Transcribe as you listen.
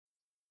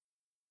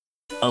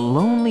A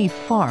lonely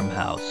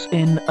farmhouse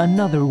in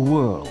another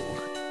world.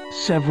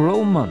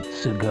 Several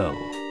months ago,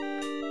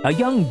 a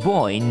young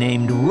boy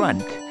named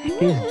Runt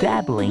is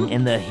dabbling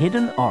in the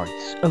hidden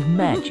arts of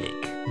magic.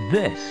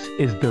 This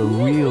is the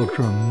real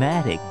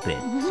dramatic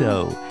bit,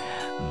 so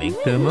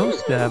make the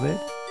most of it.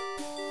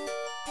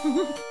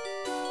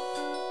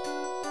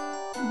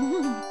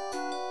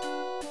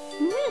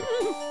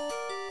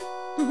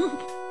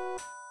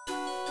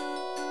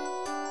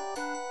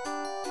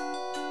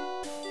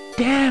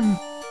 Damn!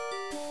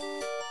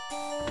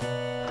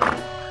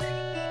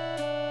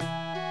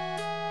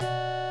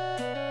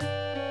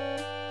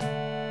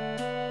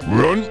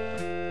 Run!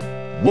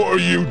 What are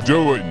you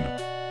doing?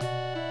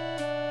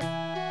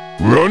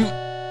 Run!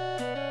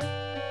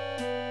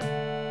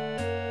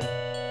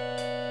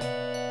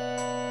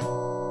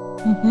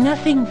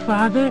 Nothing,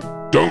 Father.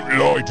 Don't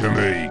lie to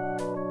me!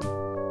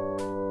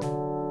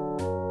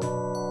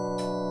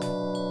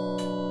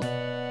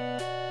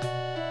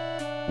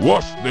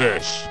 What's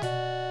this?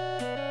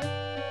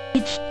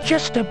 It's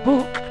just a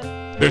book.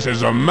 This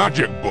is a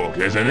magic book,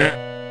 isn't it?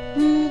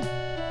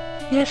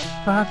 Yes,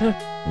 Father.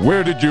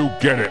 Where did you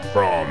get it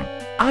from?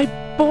 I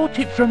bought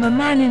it from a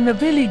man in the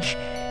village.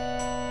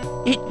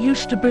 It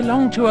used to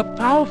belong to a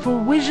powerful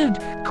wizard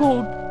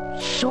called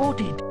Sorcerer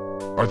II.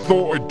 I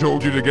thought I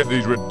told you to get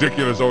these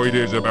ridiculous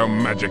ideas about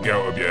magic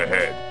out of your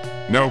head.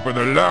 Now for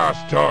the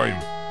last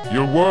time,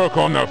 you'll work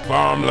on the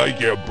farm like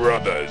your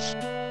brothers.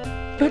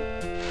 But,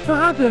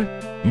 Father...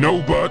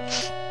 No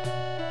buts.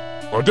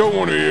 I don't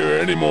want to hear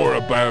any more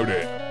about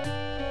it.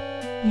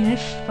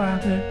 Yes,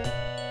 Father.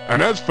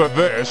 And as for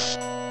this...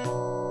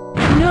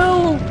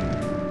 No!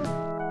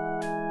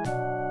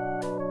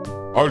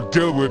 I'll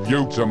deal with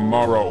you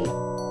tomorrow.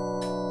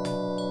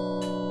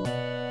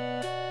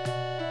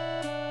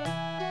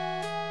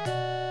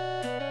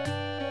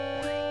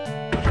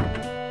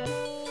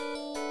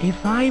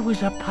 If I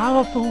was a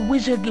powerful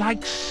wizard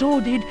like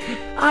Sorcerer II,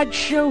 I'd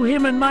show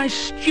him and my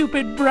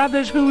stupid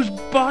brothers who's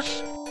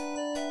boss.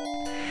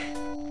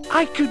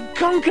 I could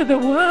conquer the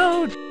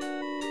world.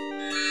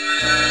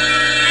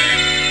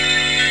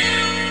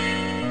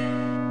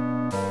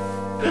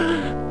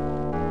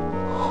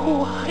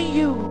 Who are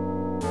you?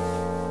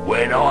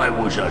 When I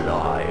was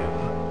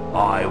alive,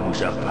 I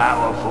was a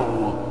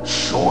powerful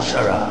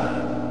sorcerer.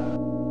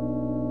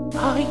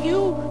 Are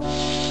you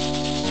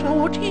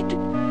Sorcerer II?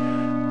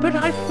 But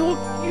I thought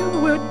you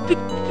were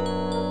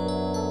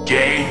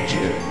Dead.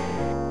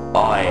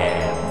 I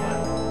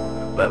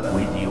am. But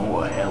with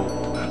your help,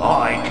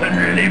 I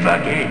can live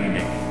again.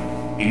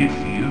 If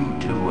you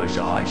do as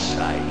I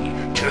say,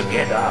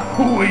 together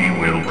we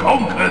will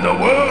conquer the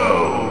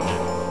world.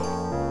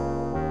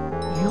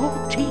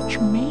 You'll teach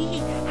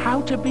me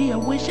how to be a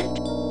wizard?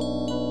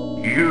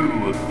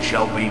 You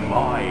shall be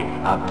my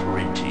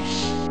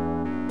apprentice.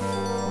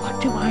 What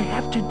do I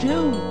have to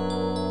do?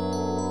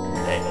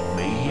 Let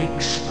me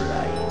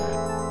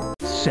explain.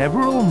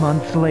 Several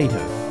months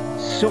later,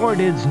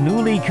 Sorcerer's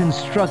newly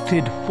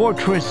constructed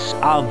Fortress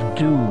of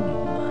Doom.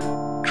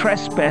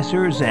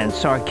 Trespassers and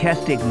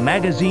sarcastic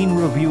magazine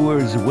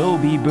reviewers will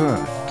be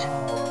burnt.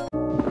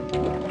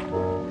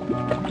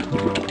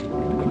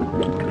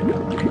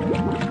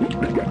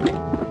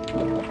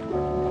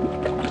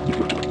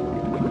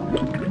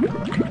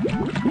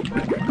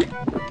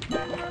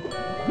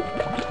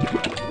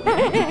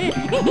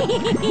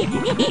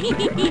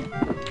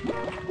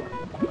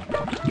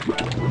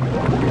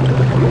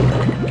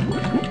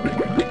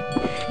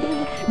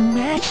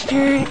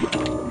 Master!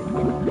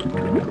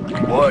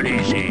 What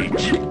is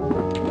it?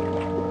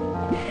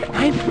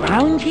 I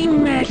found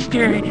him,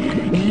 Master!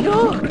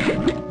 Look!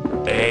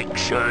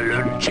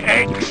 Excellent,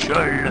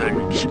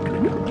 excellent!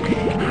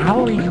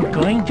 How are you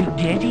going to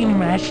get him,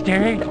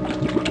 Master?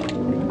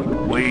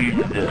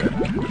 With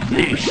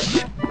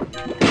this.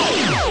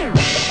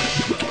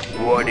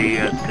 What do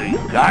you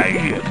think,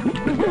 eh?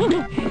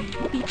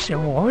 It's a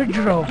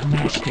wardrobe,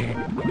 Master.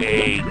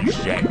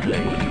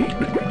 Exactly.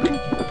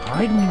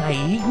 Pardon my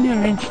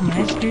ignorance,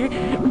 Master,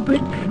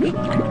 but...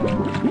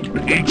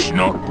 It's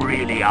not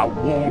really a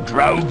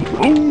wardrobe,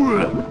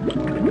 fool!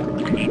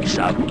 It's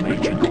a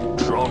magical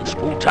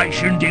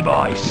transportation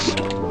device.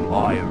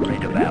 I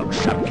read about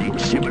something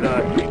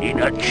similar in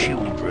a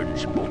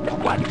children's book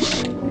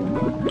once.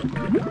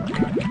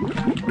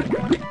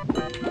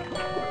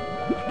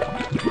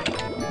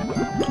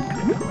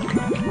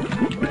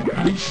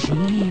 I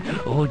see,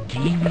 oh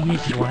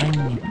devious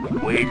one.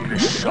 When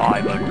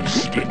Simon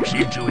steps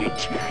into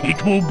it,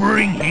 it will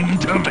bring him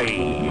to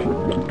me.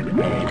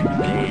 And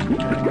then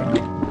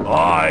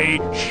I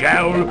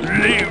shall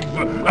live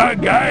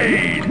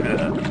again!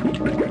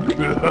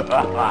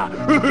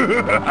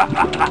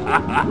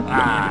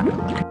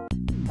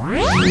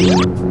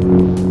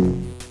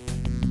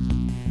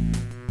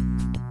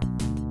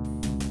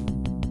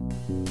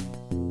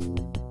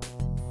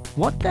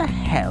 What the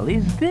hell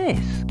is this?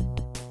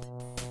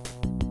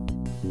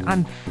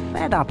 I'm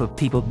fed up of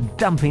people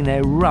dumping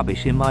their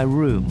rubbish in my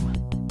room.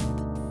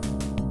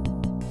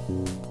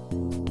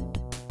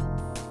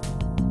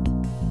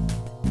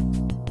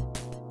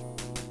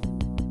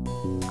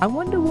 I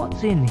wonder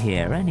what's in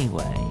here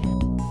anyway.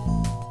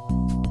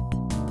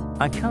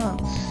 I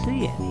can't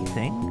see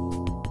anything.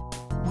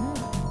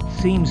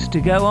 Seems to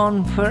go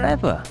on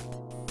forever.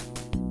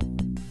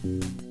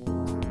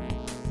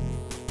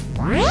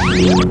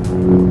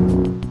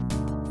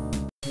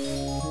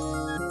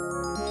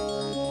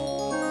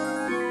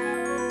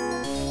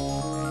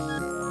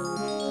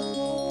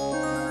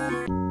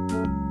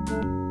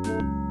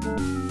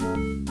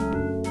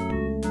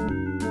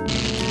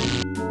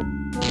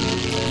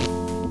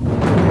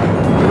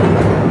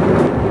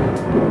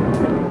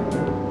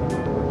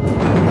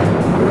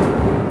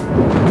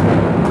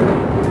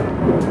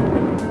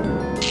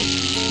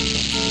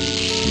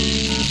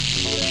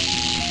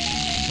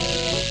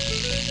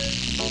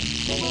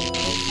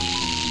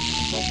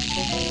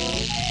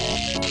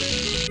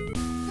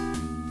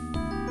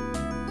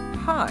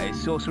 Hi,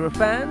 Sorcerer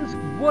fans.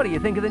 What do you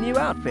think of the new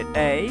outfit,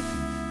 eh?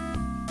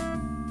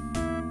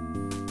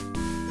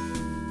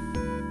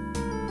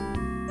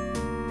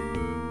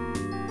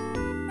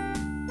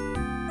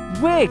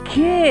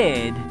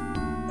 Wicked!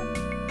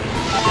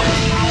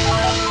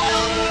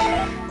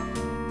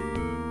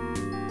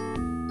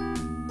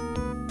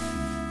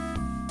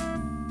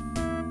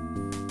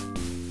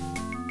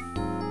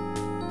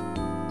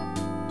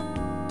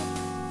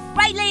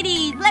 Right,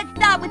 ladies, let's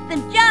start with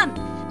some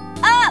jumps.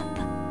 Up!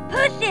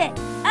 Push it!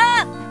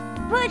 Up!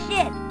 Push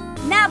it!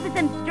 Now for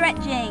some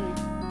stretching.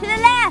 To the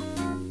left!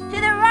 To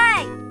the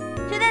right!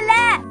 To the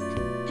left!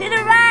 To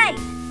the right!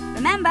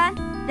 Remember,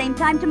 same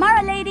time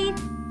tomorrow, ladies.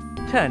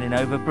 Turning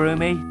over,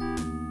 Broomy.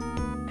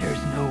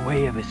 There's no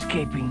way of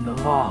escaping the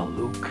law,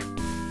 Luke.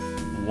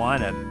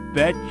 Wanna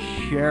bet,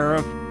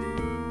 Sheriff?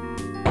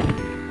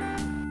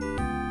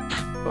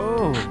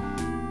 Oh,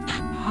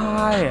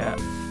 higher.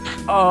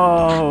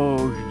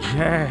 Oh,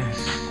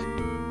 yes.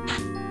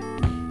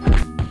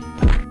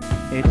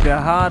 It's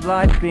a hard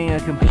life being a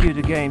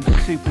computer game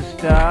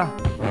superstar.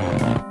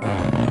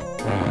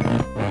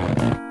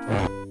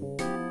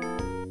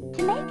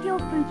 To make your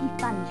fruity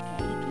sponge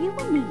cake, you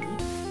will need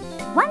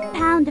 1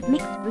 pound of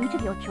mixed fruit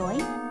of your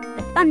choice,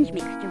 the sponge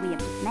mixture we have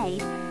just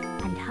made,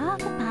 and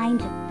half a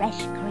pint of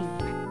fresh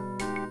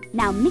cream.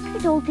 Now mix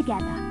it all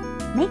together,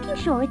 making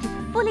sure it is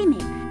fully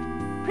mixed.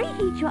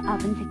 Preheat your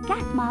oven to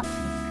gas mark 6.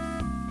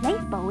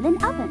 Place bowl in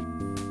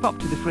oven. Pop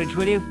to the fridge,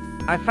 will you?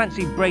 I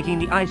fancy breaking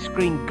the ice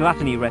cream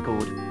gluttony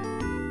record.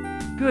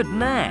 Good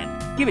man.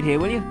 Give it here,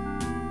 will you?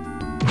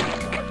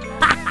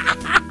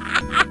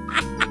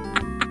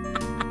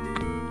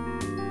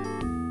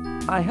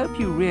 I hope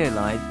you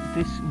realise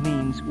this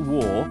means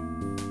war.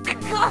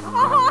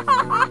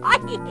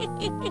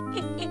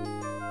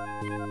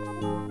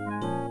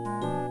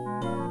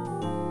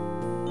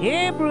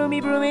 Here, Broomy,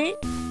 Broomy.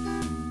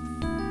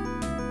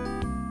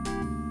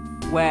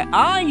 Where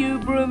are you,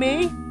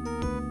 Broomy?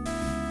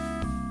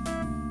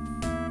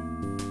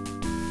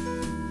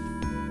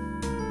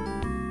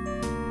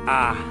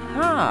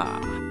 Aha!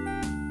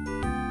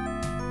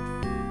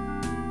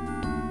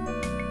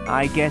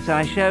 I guess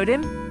I showed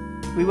him.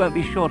 We won't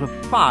be short of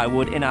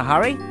firewood in a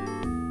hurry.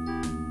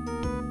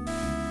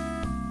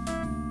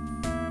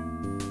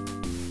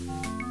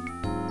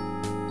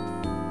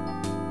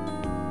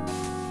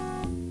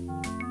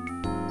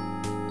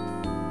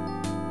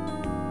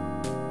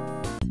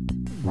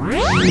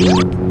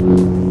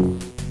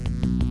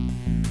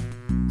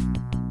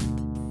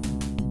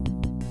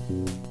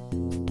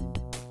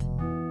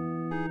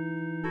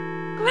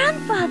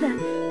 Grandfather,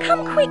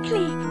 come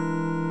quickly.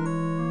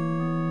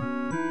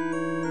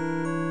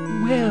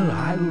 Well,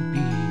 I'll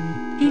be.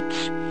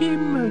 It's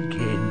him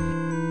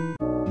again.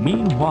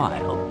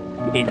 Meanwhile,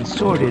 in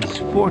Sordid's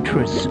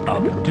Fortress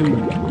of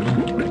Doom.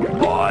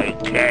 I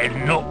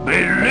cannot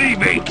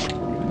believe it!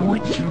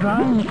 What's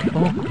wrong,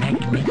 oh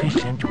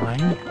magnificent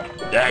one?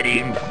 That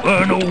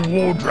infernal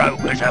wardrobe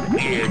has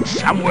appeared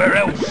somewhere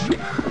else.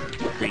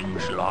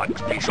 Things like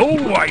this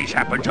always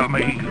happen to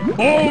me.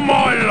 All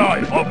my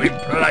life I've been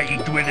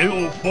plagued with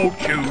ill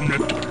fortune.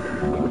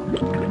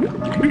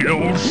 It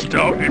all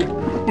started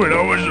when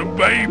I was a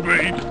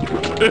baby,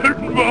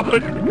 and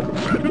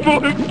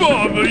my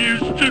father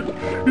used to...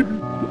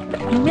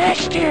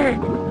 Master!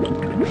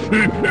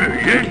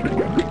 Yes?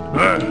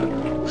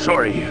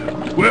 Sorry,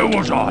 where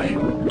was I?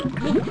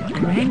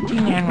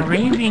 Ranting and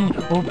raving,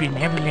 oh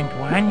benevolent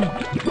one.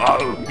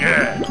 Oh,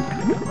 yeah.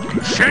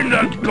 Send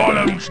the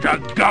golems to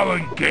go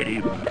and get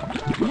him.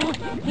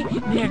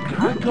 They're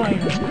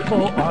gargoyles,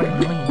 oh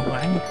all-knowing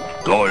one.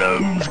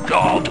 Golems,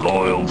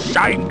 gargoyles,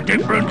 same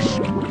difference.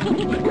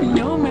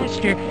 No,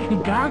 Master.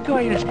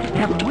 Gargoyles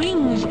have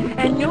wings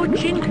and no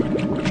chin.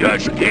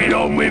 Just get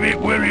on with it,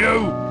 will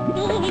you?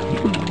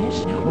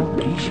 Yes, oh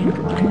patient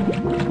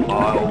one.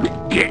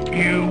 I'll get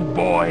you,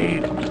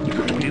 boy.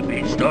 If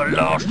it's the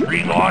last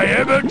thing I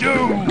ever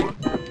do.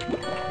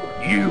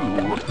 You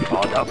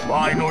are the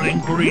final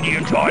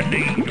ingredient I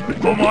need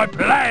for my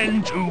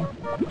plan to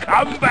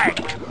come back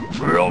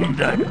from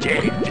the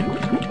dead.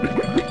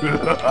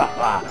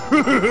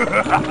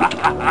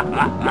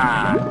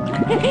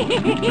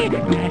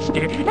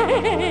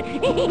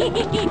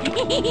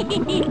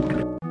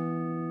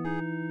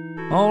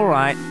 All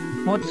right,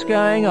 what's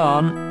going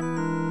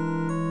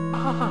on?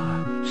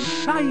 Ah,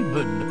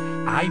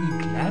 Simon,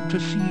 I'm glad to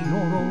see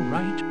you're all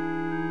right.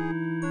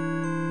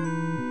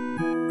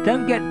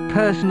 Don't get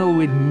personal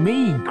with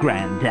me,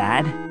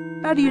 Grandad.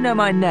 How do you know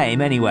my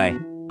name, anyway?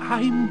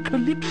 I'm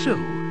Calypso.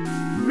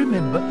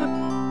 Remember,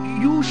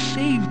 you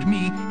saved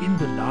me in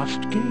the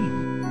last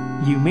game.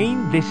 You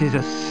mean this is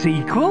a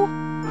sequel?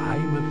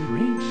 I'm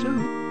afraid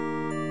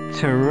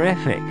so.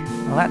 Terrific.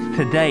 Well, that's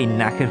today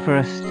knackered for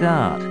a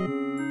start.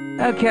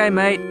 Okay,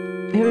 mate.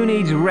 Who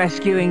needs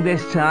rescuing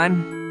this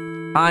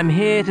time? I'm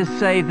here to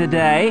save the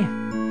day.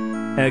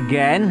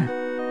 Again.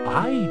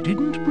 I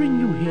didn't bring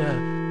you here.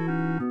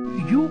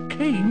 You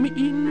came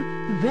in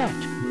that.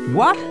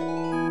 What?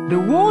 The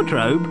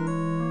wardrobe?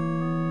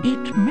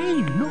 It may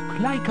look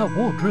like a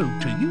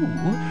wardrobe to you,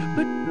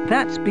 but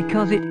That's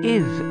because it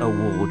is a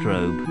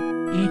wardrobe.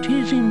 it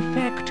is in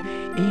fact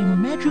a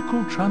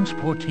magical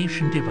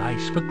transportation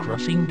device for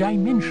crossing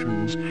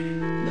dimensions.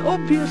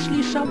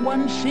 Obviously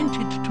someone sent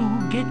it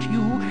to get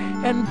you,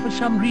 and for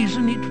some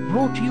reason it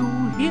brought you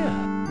here.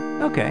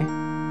 Okay.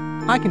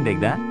 I can dig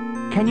that.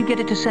 Can you get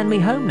it to send me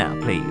home now,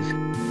 please?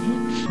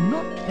 It's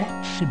not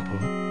that simple.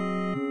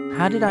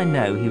 How did I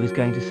know he was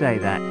going to say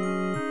that?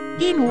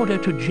 In order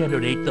to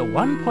generate the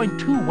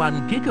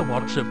 1.21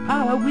 gigawatts of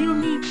power, we'll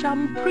need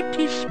some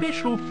pretty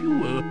special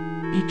fuel.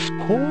 It's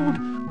called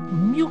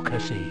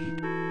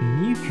mucusade.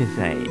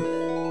 Mucusade?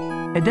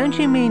 Don't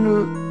you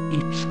mean...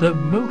 It's the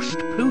most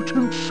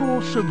potent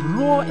source of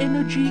raw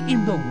energy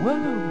in the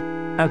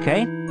world.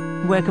 Okay.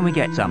 Where can we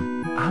get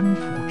some?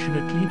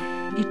 Unfortunately,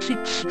 it's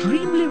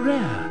extremely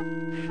rare.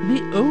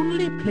 The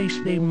only place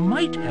they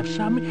might have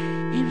some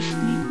is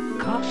the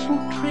castle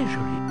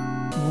treasury.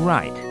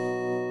 Right.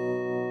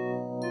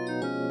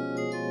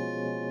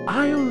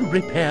 I'll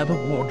repair the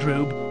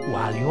wardrobe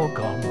while you're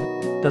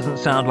gone. Doesn't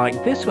sound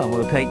like this one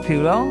will take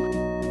too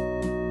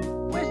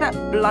long. Where's that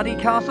bloody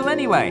castle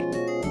anyway?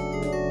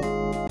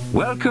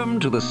 Welcome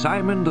to the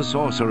Simon the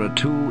Sorcerer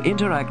II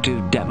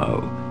interactive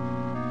demo.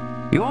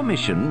 Your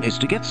mission is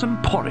to get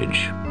some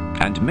porridge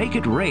and make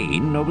it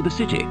rain over the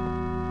city.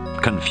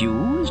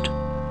 Confused?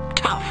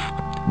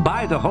 Tough.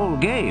 Buy the whole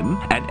game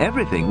and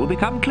everything will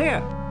become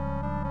clear.